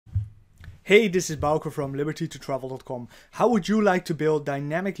Hey, this is Bauke from libertytotravel.com. How would you like to build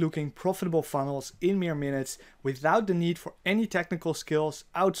dynamic looking profitable funnels in mere minutes without the need for any technical skills,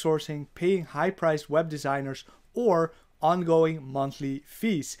 outsourcing, paying high priced web designers, or ongoing monthly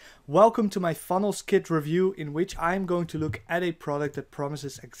fees? Welcome to my FunnelsKit review, in which I'm going to look at a product that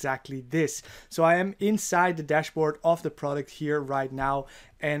promises exactly this. So I am inside the dashboard of the product here right now,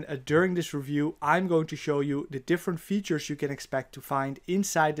 and during this review I'm going to show you the different features you can expect to find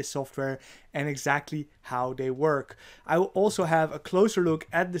inside the software and exactly how they work. I will also have a closer look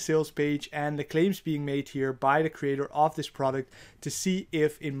at the sales page and the claims being made here by the creator of this product to see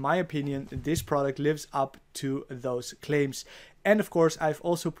if, in my opinion, this product lives up to those claims. And of course, I've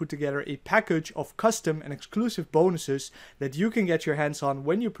also put together a package of custom and exclusive bonuses that you can get your hands on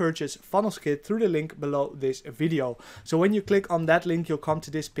when you purchase FunnelsKit through the link below this video. So when you click on that link, you'll come to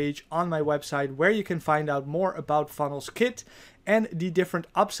this page on my website where you can find out more about FunnelsKit and the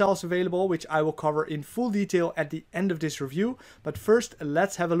different upsells available, which I will cover in full detail at the end of this review. But first,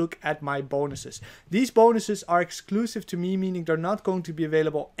 let's have a look at my bonuses. These bonuses are exclusive to me, meaning they're not going to be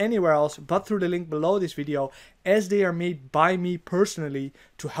available anywhere else but through the link below this video, as they are made by me personally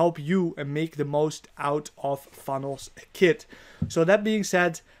to help you and make the most out of FunnelsKit. So that being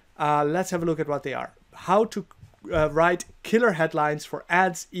said, let's have a look at what they are. How to write killer headlines for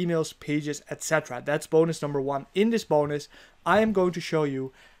ads, emails, pages, etc. That's bonus number one. In this bonus, I am going to show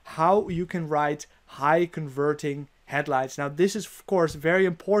you how you can write high converting headlines. Now, this is of course very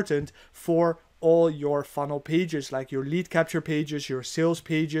important for all your funnel pages, like your lead capture pages, your sales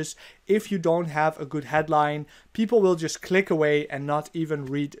pages. If you don't have a good headline, people will just click away and not even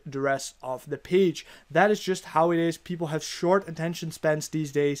read the rest of the page. That is just how it is. People have short attention spans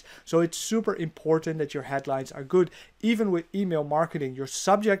these days, so it's super important that your headlines are good. Even with email marketing, your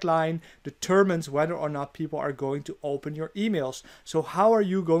subject line determines whether or not people are going to open your emails. So how are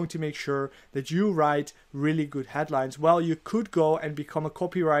you going to make sure that you write really good headlines? Well, you could go and become a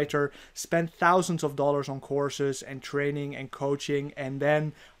copywriter, spend thousands of dollars on courses and training and coaching, and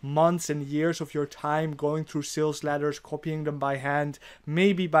then months and years of your time going through sales letters, copying them by hand.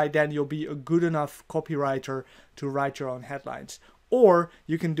 Maybe by then you'll be a good enough copywriter to write your own headlines. Or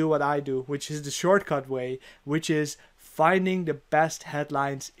you can do what I do, which is the shortcut way, which is finding the best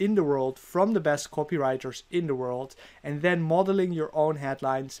headlines in the world from the best copywriters in the world, and then modeling your own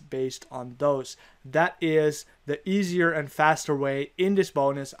headlines based on those. That is the easier and faster way. In this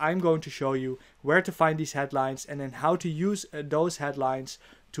bonus, I'm going to show you where to find these headlines and then how to use those headlines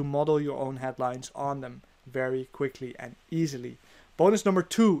to model your own headlines on them very quickly and easily. Bonus number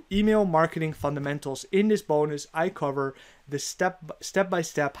 2, email marketing fundamentals. In this bonus, I cover the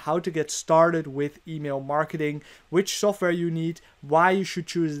step-by-step how to get started with email marketing, which software you need, why you should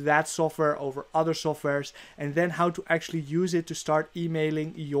choose that software over other softwares, and then how to actually use it to start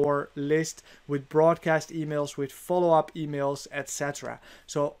emailing your list with broadcast emails, with follow-up emails, etc.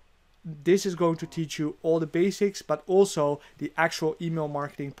 So this is going to teach you all the basics, but also the actual email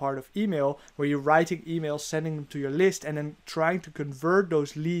marketing part of email, where you're writing emails, sending them to your list, and then trying to convert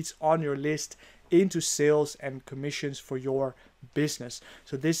those leads on your list into sales and commissions for your business.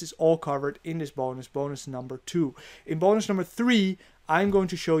 So this is all covered in this bonus number 2. In bonus number 3, I'm going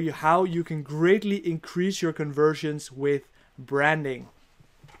to show you how you can greatly increase your conversions with branding.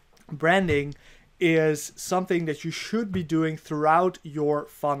 Branding is something that you should be doing throughout your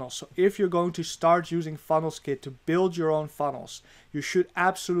funnel. So if you're going to start using FunnelsKit to build your own funnels, you should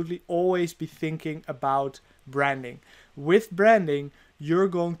absolutely always be thinking about branding. With branding, you're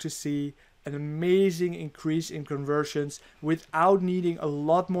going to see an amazing increase in conversions without needing a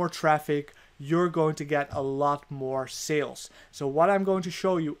lot more traffic. You're going to get a lot more sales. So what I'm going to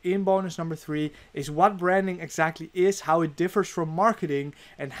show you in bonus number 3 is what branding exactly is, how it differs from marketing,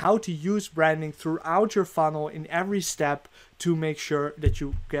 and how to use branding throughout your funnel in every step to make sure that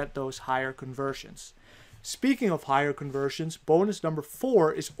you get those higher conversions. Speaking of higher conversions, bonus number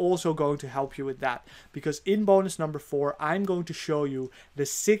 4 is also going to help you with that, because in bonus number 4, I'm going to show you the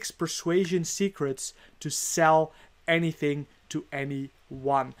 6 persuasion secrets to sell anything to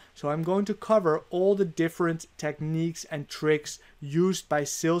anyone. So I'm going to cover all the different techniques and tricks used by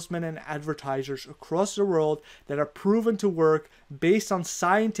salesmen and advertisers across the world that are proven to work based on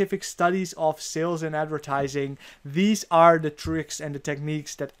scientific studies of sales and advertising. These are the tricks and the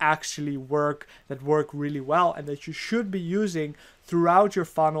techniques that actually work, that work really well, and that you should be using throughout your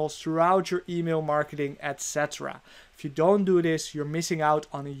funnels, throughout your email marketing, etc. If you don't do this, you're missing out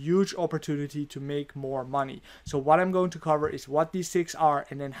on a huge opportunity to make more money. So what I'm going to cover is what these 6 are,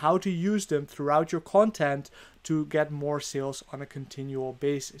 and then how to use them throughout your content to get more sales on a continual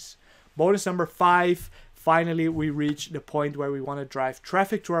basis. Bonus number 5, finally we reach the point where we want to drive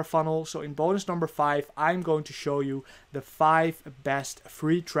traffic to our funnel. So in bonus number 5, I'm going to show you the 5 best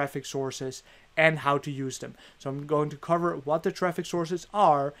free traffic sources and how to use them. So I'm going to cover what the traffic sources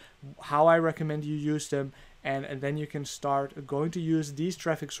are, how I recommend you use them, and then you can start going to use these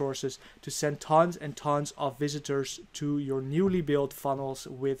traffic sources to send tons and tons of visitors to your newly built funnels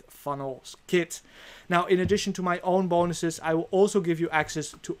with FunnelsKit. Now, in addition to my own bonuses, I will also give you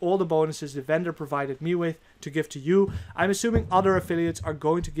access to all the bonuses the vendor provided me with to give to you. I'm assuming other affiliates are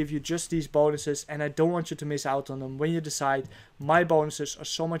going to give you just these bonuses, and I don't want you to miss out on them when you decide my bonuses are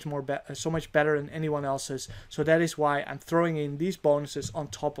so much better than anyone else's. So that is why I'm throwing in these bonuses on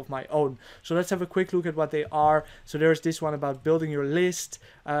top of my own. So let's have a quick look at what they are. So there's this one about building your list,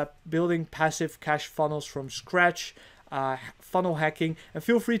 building passive cash funnels from scratch, funnel hacking, and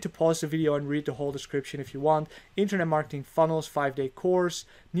feel free to pause the video and read the whole description if you want. Internet marketing funnels 5-day course,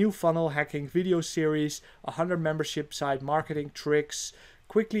 new funnel hacking video series, 100 membership site marketing tricks,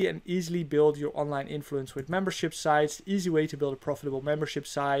 quickly and easily build your online influence with membership sites, easy way to build a profitable membership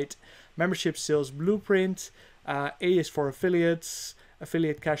site, membership sales blueprint, A is for affiliates,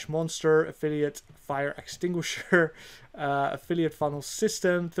 affiliate cash monster, affiliate fire extinguisher, affiliate funnel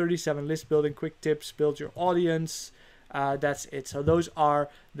system, 37 list building quick tips, build your audience. That's it. So those are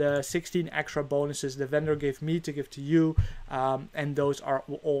the 16 extra bonuses the vendor gave me to give to you, and those are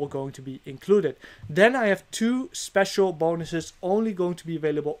all going to be included. Then I have 2 special bonuses only going to be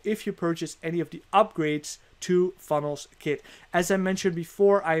available if you purchase any of the upgrades to FunnelsKit. As I mentioned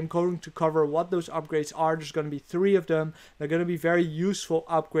before, I am going to cover what those upgrades are. There's going to be 3 of them. They're going to be very useful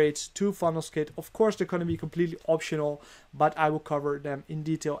upgrades to FunnelsKit. Of course, they're going to be completely optional, but I will cover them in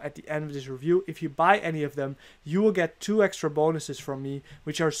detail at the end of this review. If you buy any of them, you will get 2 extra bonuses from me,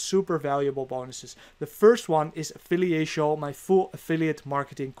 which are super valuable bonuses. The first one is Affiliation, my full affiliate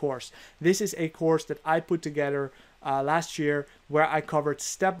marketing course. This is a course that I put together last year, where I covered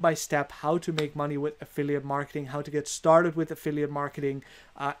step by step how to make money with affiliate marketing, how to get started with affiliate marketing,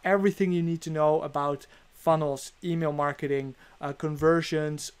 everything you need to know about funnels, email marketing,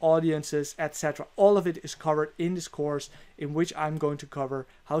 conversions, audiences, etc. All of it is covered in this course, in which I'm going to cover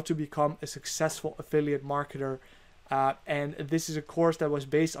how to become a successful affiliate marketer. And this is a course that was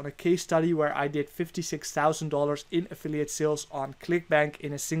based on a case study where I did $56,000 in affiliate sales on ClickBank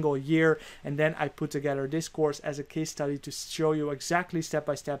in a single year. And then I put together this course as a case study to show you exactly step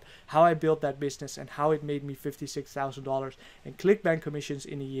by step how I built that business and how it made me $56,000 in ClickBank commissions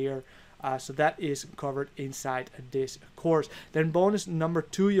in a year. So that is covered inside this course. Then bonus number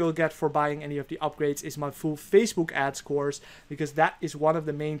 2 you'll get for buying any of the upgrades is my full Facebook ads course, because that is one of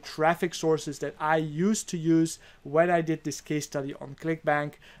the main traffic sources that I used to use when I did this case study on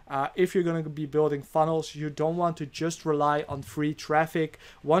ClickBank. If you're going to be building funnels, you don't want to just rely on free traffic.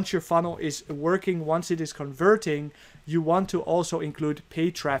 Once your funnel is working, once it is converting, you want to also include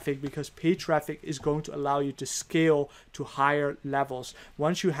paid traffic, because paid traffic is going to allow you to scale to higher levels.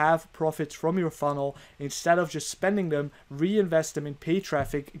 Once you have profits from your funnel, instead of just spending them, reinvest them in paid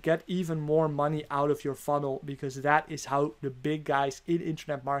traffic, get even more money out of your funnel, because that is how the big guys in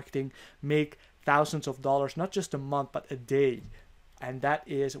internet marketing make thousands of dollars, not just a month, but a day. And that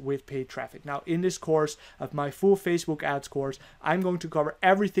is with paid traffic. Now, in this course of my full Facebook ads course, I'm going to cover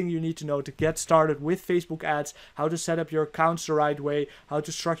everything you need to know to get started with Facebook ads, how to set up your accounts the right way, how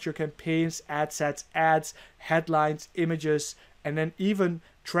to structure campaigns, ad sets, ads, headlines, images, and then even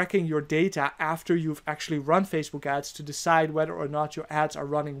tracking your data after you've actually run Facebook ads to decide whether or not your ads are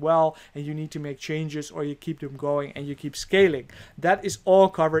running well and you need to make changes, or you keep them going and you keep scaling. That is all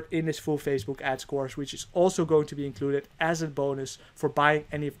covered in this full Facebook ads course, which is also going to be included as a bonus for buying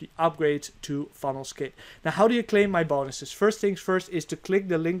any of the upgrades to FunnelsKit. Now, how do you claim my bonuses? First things first is to click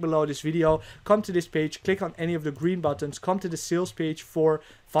the link below this video, come to this page, click on any of the green buttons, come to the sales page for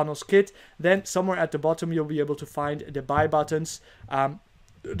FunnelsKit. Then somewhere at the bottom you'll be able to find the buy buttons.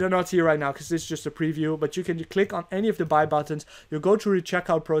 They're not here right now because this is just a preview, but you can click on any of the buy buttons. You'll go through the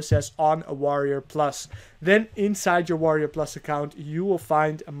checkout process on a Warrior Plus. Then inside your Warrior Plus account, you will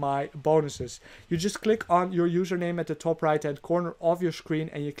find my bonuses. You just click on your username at the top right hand corner of your screen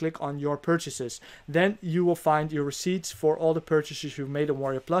and you click on your purchases. Then you will find your receipts for all the purchases you've made on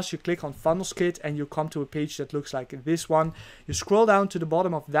Warrior Plus. You click on FunnelsKit and you come to a page that looks like this one. You scroll down to the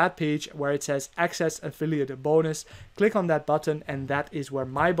bottom of that page where it says Access Affiliate Bonus. Click on that button and that is where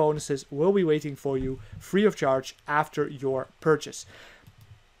my bonuses will be waiting for you free of charge after your purchase.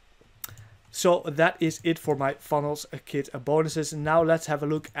 So that is it for my FunnelsKit bonuses. Now let's have a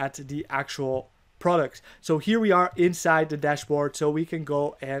look at the actual products. So here we are inside the dashboard, so we can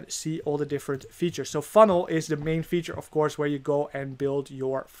go and see all the different features. So funnel is the main feature, of course, where you go and build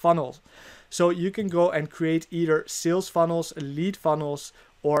your funnels. So you can go and create either sales funnels, lead funnels,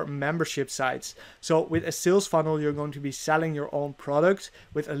 or membership sites. So with a sales funnel, you're going to be selling your own product.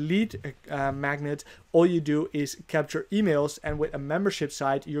 With a lead magnet, all you do is capture emails, and with a membership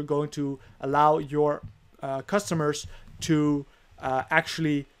site, you're going to allow your customers to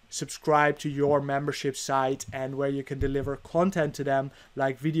actually subscribe to your membership site, and where you can deliver content to them,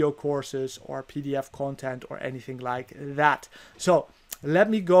 like video courses or PDF content or anything like that. So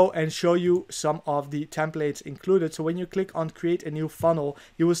let me go and show you some of the templates included. So when you click on create a new funnel,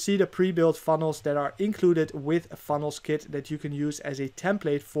 you will see the pre-built funnels that are included with a FunnelsKit that you can use as a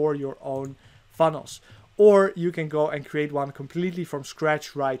template for your own funnels. Or you can go and create one completely from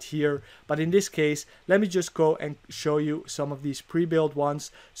scratch right here. But in this case, let me just go and show you some of these pre-built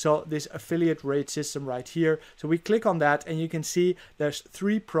ones. So this affiliate rate system right here. So we click on that, and you can see there's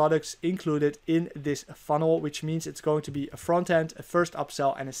 3 products included in this funnel, which means it's going to be a front end, a first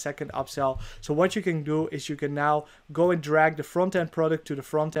upsell, and a second upsell. So what you can do is you can now go and drag the front end product to the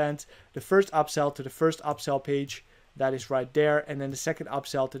front end, the first upsell to the first upsell page. That is right there, and then the second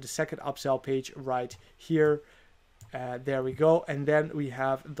upsell to the second upsell page right here. There we go, and then we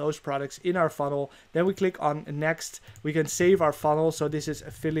have those products in our funnel. Then we click on next. We can save our funnel. So this is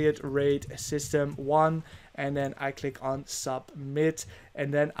affiliate rate system 1, and then I click on submit,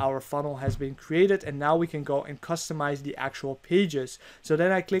 and then our funnel has been created, and now we can go and customize the actual pages. So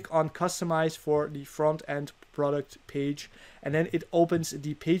then I click on customize for the front end product page, and then it opens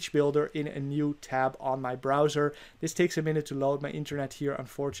the page builder in a new tab on my browser. This takes a minute to load. My internet here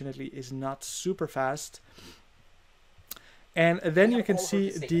unfortunately is not super fast. And then you can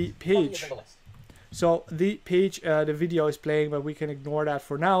see the page. So the page, the video is playing, but we can ignore that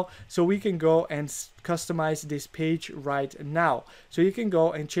for now. So we can go and customize this page right now. So you can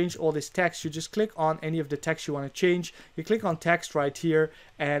go and change all this text. You just click on any of the text you want to change. You click on text right here,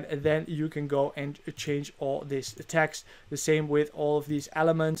 and then you can go and change all this text. The same with all of these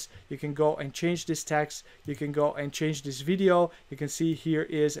elements. You can go and change this text. You can go and change this video. You can see here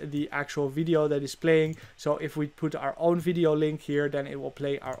is the actual video that is playing. So if we put our own video link here, then it will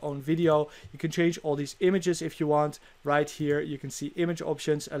play our own video. You can change all these images if you want. Right here you can see image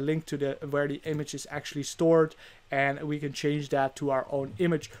options, a link to the where the image is actually stored, and we can change that to our own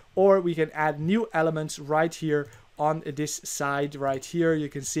image, or we can add new elements right here on this side right here. You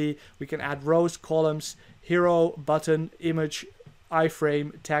can see we can add rows, columns, hero, button, image,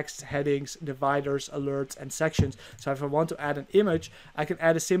 iframe, text, headings, dividers, alerts, and sections. So if I want to add an image, I can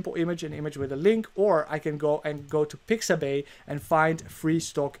add a simple image, an image with a link, or I can go to Pixabay and find free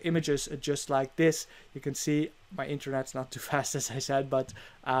stock images just like this. You can see my internet's not too fast, as I said, but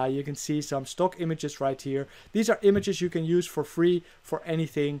you can see some stock images right here. These are images you can use for free for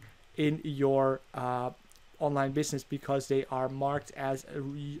anything in your online business, because they are marked as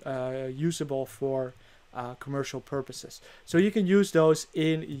usable for commercial purposes. So you can use those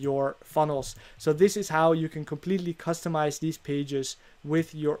in your funnels. So this is how you can completely customize these pages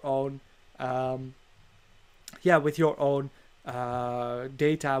with your own with your own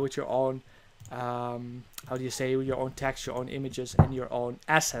data, with your own how do you say, your own text, your own images, and your own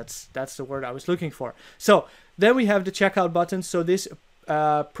assets. That's the word I was looking for. So then we have the checkout button. So this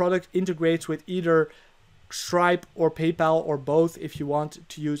product integrates with either Stripe or PayPal, or both if you want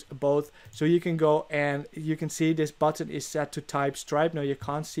to use both. So you can go and you can see this button is set to type Stripe. Now you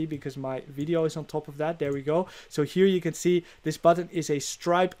can't see because my video is on top of that. There we go. So here you can see this button is a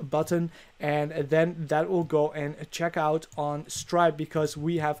Stripe button, and then that will go and check out on Stripe, because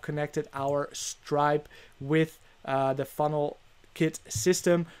we have connected our Stripe with the FunnelsKit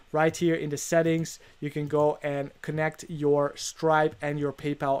system. Right here in the settings, you can go and connect your Stripe and your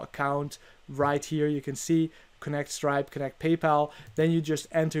PayPal account. Right here you can see connect Stripe, connect PayPal. Then you just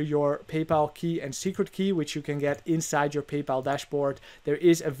enter your PayPal key and secret key, which you can get inside your PayPal dashboard. There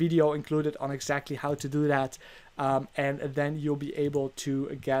is a video included on exactly how to do that. And then you'll be able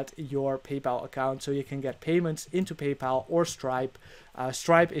to get your PayPal account, so you can get payments into PayPal or Stripe.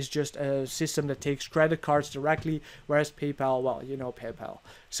 Stripe is just a system that takes credit cards directly, whereas PayPal, well, you know PayPal.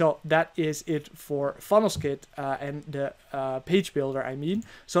 So that is it for FunnelsKit and the page builder, I mean.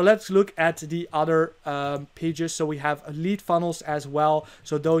 So let's look at the other pages. So we have lead funnels as well.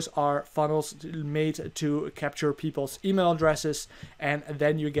 So those are funnels made to capture people's email addresses, and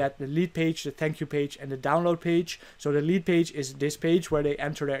then you get the lead page, the thank you page, and the download page. So the lead page is this page where they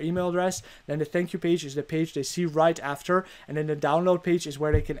enter their email address. Then the thank you page is the page they see right after, and then the download page is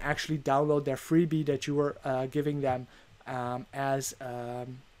where they can actually download their freebie that you were giving them as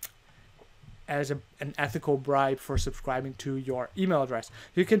as an ethical bribe for subscribing to your email address.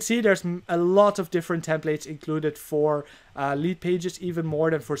 You can see there's a lot of different templates included for lead pages, even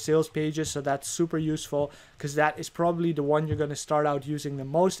more than for sales pages. So that's super useful, because that is probably the one you're going to start out using the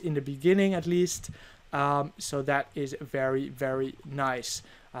most in the beginning, at least. So that is very, very nice.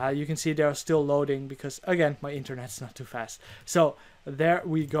 You can see they're still loading because, again, my internet's not too fast. So there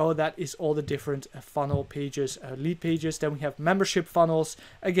we go. That is all the different funnel pages, lead pages. Then we have membership funnels.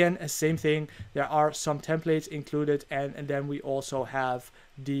 Again, same thing. There are some templates included, and then we also have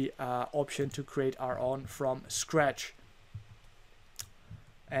the option to create our own from scratch.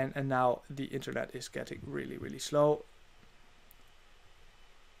 And now the internet is getting really, really slow.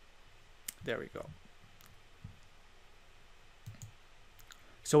 There we go.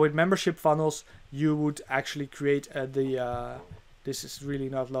 So with membership funnels, you would actually create this is really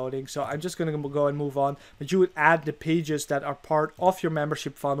not loading. So I'm just going to go and move on. But you would add the pages that are part of your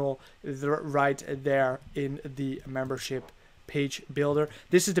membership funnel right there in the membership page builder.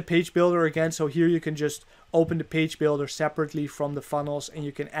 This is the page builder again. So here you can just open the page builder separately from the funnels, and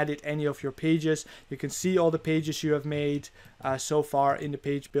you can edit any of your pages. You can see all the pages you have made so far in the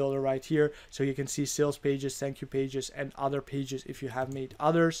page builder right here. So you can see sales pages, thank you pages, and other pages if you have made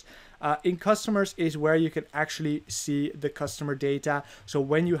others. In customers is where you can actually see the customer data. So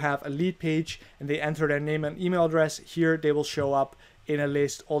when you have a lead page and they enter their name and email address, here they will show up in a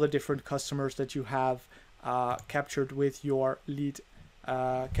list all the different customers that you have captured with your lead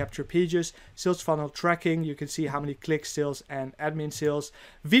capture pages. Sales funnel tracking, you can see how many click sales and admin sales.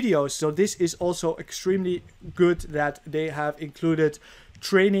 Videos, so this is also extremely good that they have included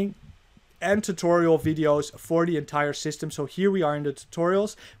training and tutorial videos for the entire system. So here we are in the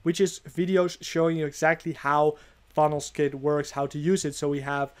tutorials, which is videos showing you exactly how FunnelsKit works, how to use it. So we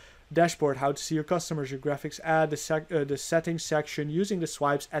have dashboard, how to see your customers, your graphics ad, the settings section, using the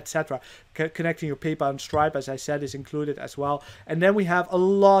swipes, etc. Connecting your PayPal and Stripe, as I said, is included as well. And then we have a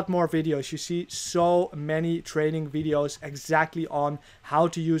lot more videos. You see so many training videos exactly on how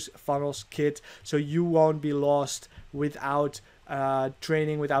to use FunnelsKit, so you won't be lost without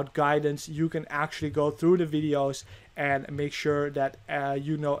training, without guidance. You can actually go through the videos and make sure that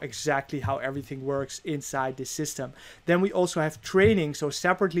you know exactly how everything works inside the system. Then we also have training. So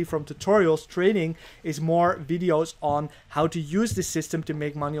separately from tutorials, training is more videos on how to use the system to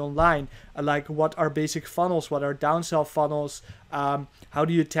make money online. Like what are basic funnels, what are downsell funnels, how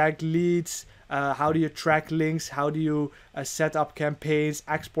do you tag leads, how do you track links, how do you set up campaigns,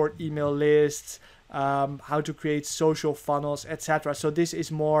 export email lists, how to create social funnels, etc. So this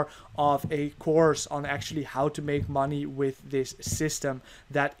is more of a course on actually how to make money with this system.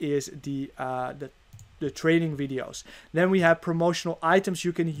 That is the training videos. Then we have promotional items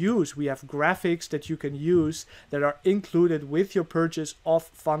you can use. We have graphics that you can use that are included with your purchase of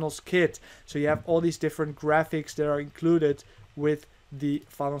FunnelsKit. So you have all these different graphics that are included with the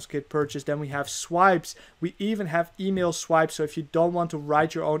FunnelsKit purchase. Then we have swipes. We even have email swipes. So if you don't want to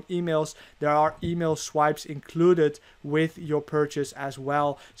write your own emails, there are email swipes included with your purchase as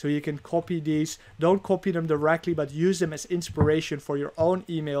well. So you can copy these. Don't copy them directly, but use them as inspiration for your own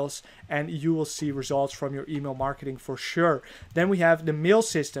emails, and you will see results from your email marketing for sure. Then we have the mail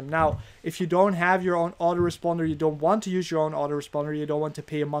system. Now, if you don't have your own autoresponder, you don't want to use your own autoresponder, you don't want to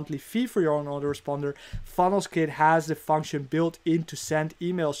pay a monthly fee for your own autoresponder, FunnelsKit has the function built into send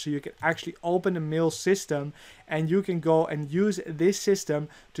emails, so you can actually open the mail system and you can go and use this system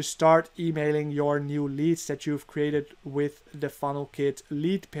to start emailing your new leads that you've created with the FunnelsKit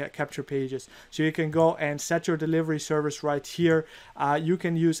lead capture pages. So you can go and set your delivery service right here. You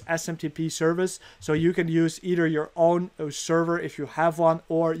can use SMTP service, so you can use either your own server if you have one,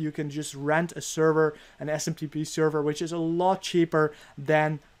 or you can just rent a server, an SMTP server, which is a lot cheaper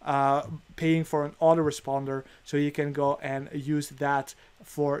than paying for an autoresponder. So you can go and use that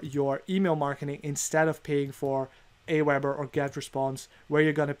for your email marketing instead of paying for Aweber or GetResponse, where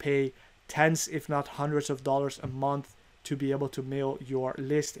you're going to pay tens if not hundreds of dollars a month to be able to mail your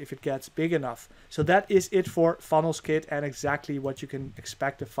list if it gets big enough. So that is it for FunnelsKit and exactly what you can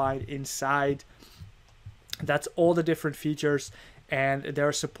expect to find inside. That's all the different features, and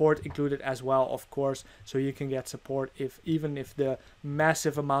there's support included as well, of course, so you can get support even if the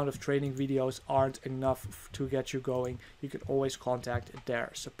massive amount of training videos aren't enough to get you going. You can always contact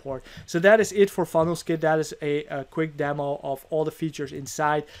their support. So that is it for FunnelsKit. That is a quick demo of all the features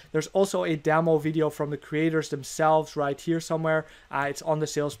inside. There's also a demo video from the creators themselves right here somewhere. It's on the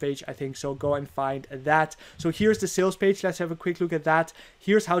sales page, I think, so go and find that. So here's the sales page. Let's have a quick look at that.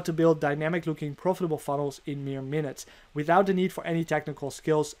 Here's how to build dynamic looking profitable funnels in mere minutes without the need for any any technical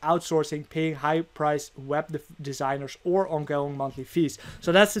skills, outsourcing, paying high-priced web designers, or ongoing monthly fees.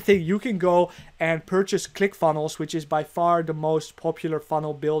 So that's the thing. You can go and purchase ClickFunnels, which is by far the most popular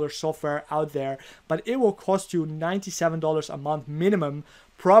funnel builder software out there, but it will cost you $97 a month minimum.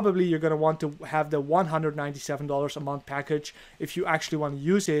 Probably you're going to want to have the $197 a month package if you actually want to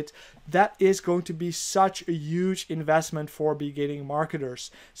use it. That is going to be such a huge investment for beginning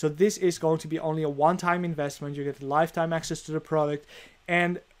marketers. So this is going to be only a one-time investment. You get lifetime access to the product,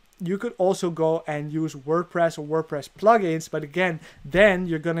 and you could also go and use WordPress or WordPress plugins, but again, then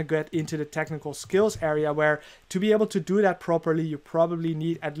you're going to get into the technical skills area where to be able to do that properly, you probably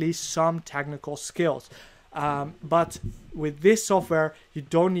need at least some technical skills. But with this software, you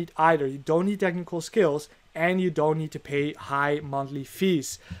don't need either. You don't need technical skills, and you don't need to pay high monthly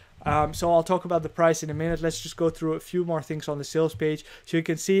fees. So I'll talk about the price in a minute. Let's just go through a few more things on the sales page. So you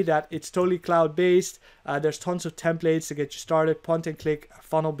can see that it's totally cloud-based. There's tons of templates to get you started, point and click,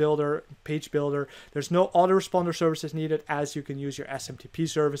 funnel builder, page builder. There's no autoresponder services needed, as you can use your SMTP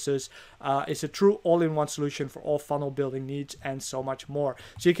services. It's a true all-in-one solution for all funnel building needs and so much more.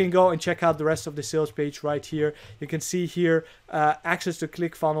 So you can go and check out the rest of the sales page right here. You can see here access to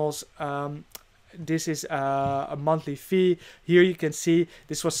ClickFunnels. This is a monthly fee. Here you can see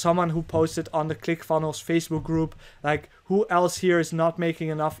this was someone who posted on the ClickFunnels Facebook group, like, who else here is not making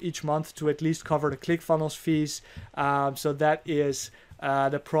enough each month to at least cover the ClickFunnels fees. So that is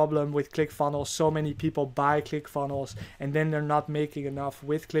the problem with ClickFunnels. So many people buy ClickFunnels and then they're not making enough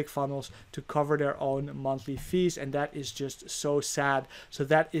with ClickFunnels to cover their own monthly fees, and that is just so sad. So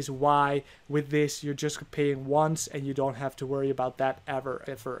that is why with this you're just paying once and you don't have to worry about that ever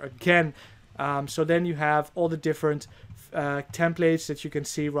again. So then you have all the different templates that you can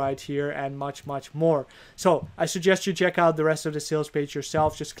see right here and much more. So I suggest you check out the rest of the sales page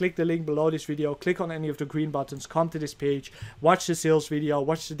yourself. Just click the link below this video, click on any of the green buttons, come to this page, watch the sales video,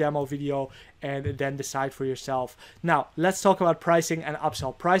 watch the demo video, and then decide for yourself. Now let's talk about pricing and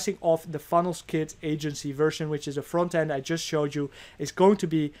upsell. Pricing of the FunnelsKit agency version, which is a front end I just showed you, is going to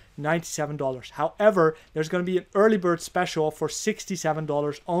be $97. However, there's going to be an early bird special for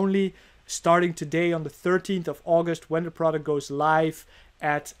 $67 only, starting today on the 13th of August, when the product goes live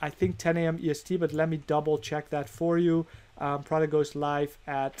at, I think, 10 a.m. EST, but let me double check that for you. Product goes live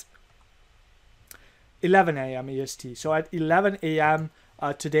at 11 a.m. EST. So at 11 a.m.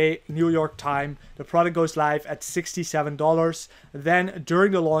 Today, New York time, the product goes live at $67. Then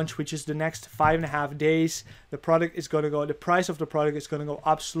during the launch, which is the next 5.5 days, the product is going to go, the price of the product is going to go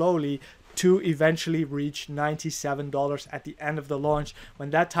up slowly to eventually reach $97 at the end of the launch. When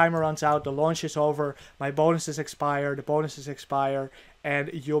that timer runs out, the launch is over, my bonuses expire, the bonuses expire,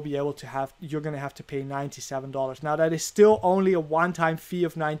 and you'll be able to have, you're going to have to pay $97. Now that is still only a one-time fee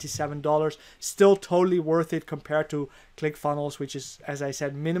of $97, still totally worth it compared to ClickFunnels, which is, as I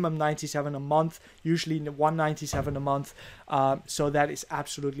said, minimum $97 a month, usually $197 a month. So that is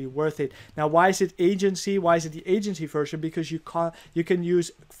absolutely worth it. Now, why is it agency? Why is it the agency version? Because you can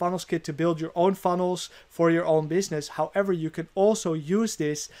use FunnelsKit to build your own funnels for your own business. However, you can also use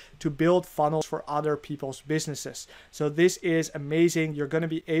this to build funnels for other people's businesses. So this is amazing. You're going to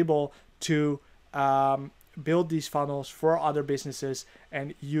be able to build these funnels for other businesses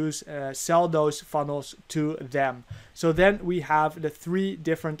and use sell those funnels to them. So then we have the 3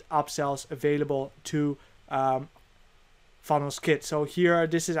 different upsells available to FunnelsKit. So here,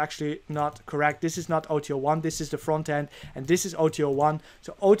 this is actually not correct. This is not OTO1. This is the front end, and this is OTO1.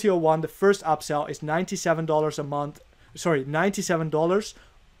 So OTO1, the first upsell is $97 a month. Sorry, $97,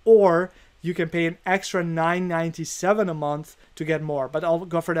 or you can pay an extra $9.97 a month to get more, but I'll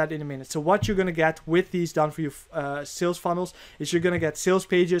go for that in a minute. So what you're going to get with these done for you sales funnels is you're going to get sales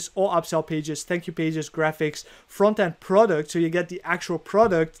pages, all upsell pages, thank you pages, graphics, front-end product. So you get the actual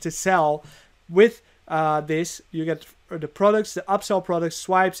product to sell. With this, you get the products, the upsell products,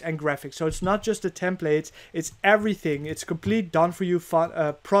 swipes, and graphics. So it's not just the templates, it's everything. It's complete done for you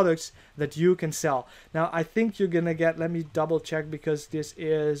products that you can sell. Now I think you're gonna get, let me double check, because this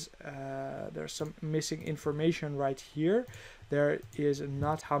is there's some missing information right here. There is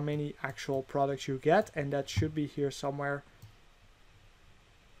not how many actual products you get, and that should be here somewhere.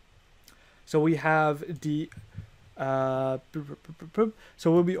 So we have the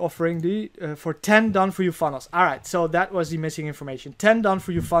so we'll be offering the for 10 done for you funnels. All right, so that was the missing information. 10 done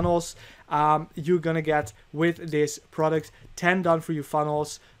for you funnels, you're gonna get with this product 10 done for you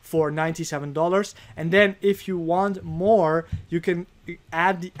funnels for $97. And then if you want more, you can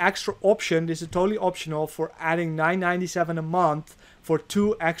add the extra option. This is totally optional, for adding $9.97 a month for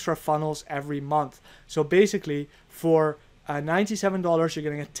 2 extra funnels every month. So basically for $97, you're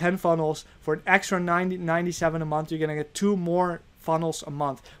gonna get 10 funnels. For an extra $97 a month, you're gonna get 2 more funnels a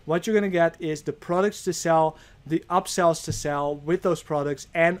month. What you're going to get is the products to sell, the upsells to sell with those products,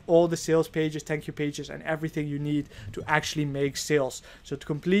 and all the sales pages, thank you pages, and everything you need to actually make sales. So to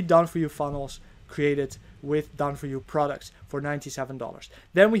complete done for you funnels created with done for you products for $97.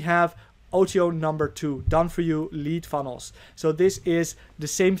 Then we have OTO number 2, done for you lead funnels. So this is the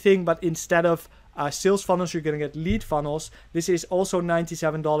same thing, but instead of sales funnels, you're going to get lead funnels. This is also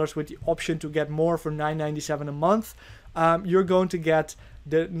 $97 with the option to get more for $9.97 a month. You're going to get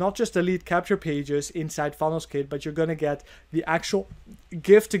not just the lead capture pages inside FunnelsKit, but you're going to get the actual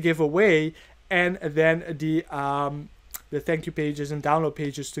gift to give away, and then the thank you pages and download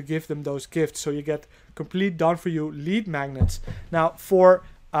pages to give them those gifts. So you get complete done for you lead magnets. Now for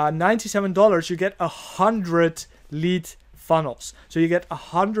 $97, you get 100 lead funnels. So you get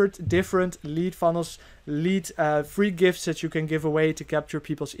 100 different lead funnels, free gifts that you can give away to capture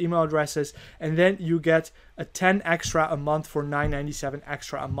people's email addresses, and then you get a 10 extra a month for $9.97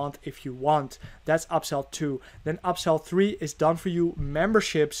 extra a month if you want. That's upsell 2. Then upsell 3 is done for you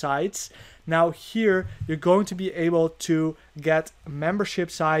membership sites. Now here you're going to be able to get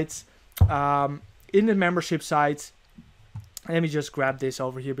membership sites. In the membership sites, let me just grab this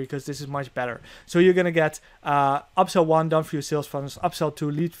over here because this is much better. So you're going to get upsell 1, done for you sales funnels, upsell 2,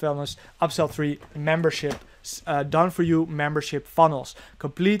 lead funnels, upsell 3, membership, done for you membership funnels,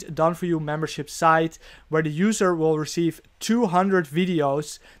 complete done for you membership site where the user will receive 200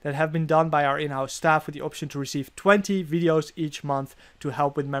 videos that have been done by our in-house staff with the option to receive 20 videos each month to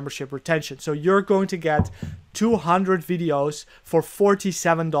help with membership retention. So you're going to get 200 videos for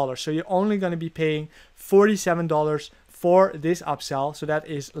 $47. So you're only going to be paying $47 for this upsell. So that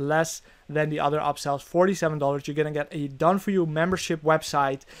is less than the other upsells. $47. You're gonna get a done for you membership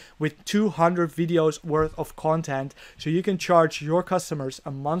website with 200 videos worth of content, so you can charge your customers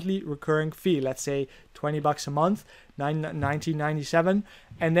a monthly recurring fee, let's say $20 a month, $19.97,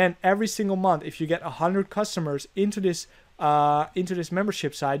 and then every single month, if you get 100 customers into this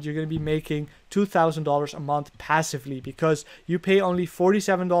membership site, you're going to be making $2,000 a month passively, because you pay only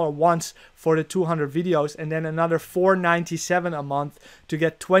 $47 once for the 200 videos and then another $4.97 a month to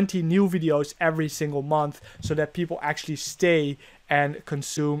get 20 new videos every single month, so that people actually stay and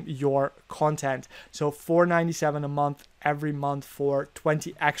consume your content. So $4.97 a month every month for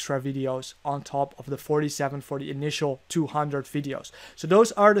 20 extra videos on top of the $47 for the initial 200 videos. So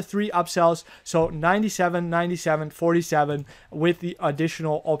those are the 3 upsells. So $97, $97, $47 with the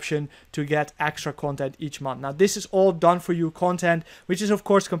additional option to get extra content each month. Now this is all done for you content, which is of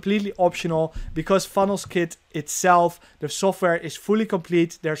course completely optional, because FunnelsKit itself, the software is fully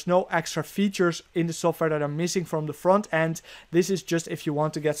complete. There's no extra features in the software that are missing from the front end. This is just if you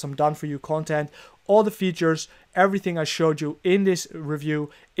want to get some done for you content. All the features, everything I showed you in this review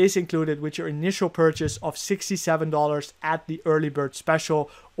is included with your initial purchase of $67 at the early bird special,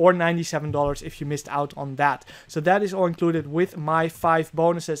 or $97 if you missed out on that. So that is all included with my 5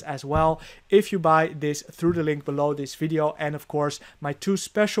 bonuses as well if you buy this through the link below this video, and of course my 2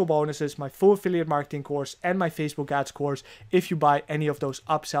 special bonuses, my full affiliate marketing course and my Facebook ads course, if you buy any of those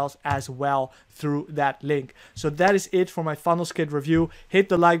upsells as well through that link. So that is it for my FunnelsKit review. Hit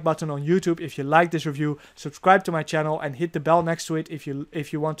the like button on YouTube if you like this review, subscribe to my channel and hit the bell next to it if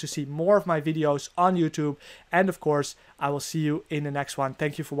you want to see more of my videos on YouTube, and of course I will see you in the next one.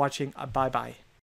 Thank you for watching. Bye bye.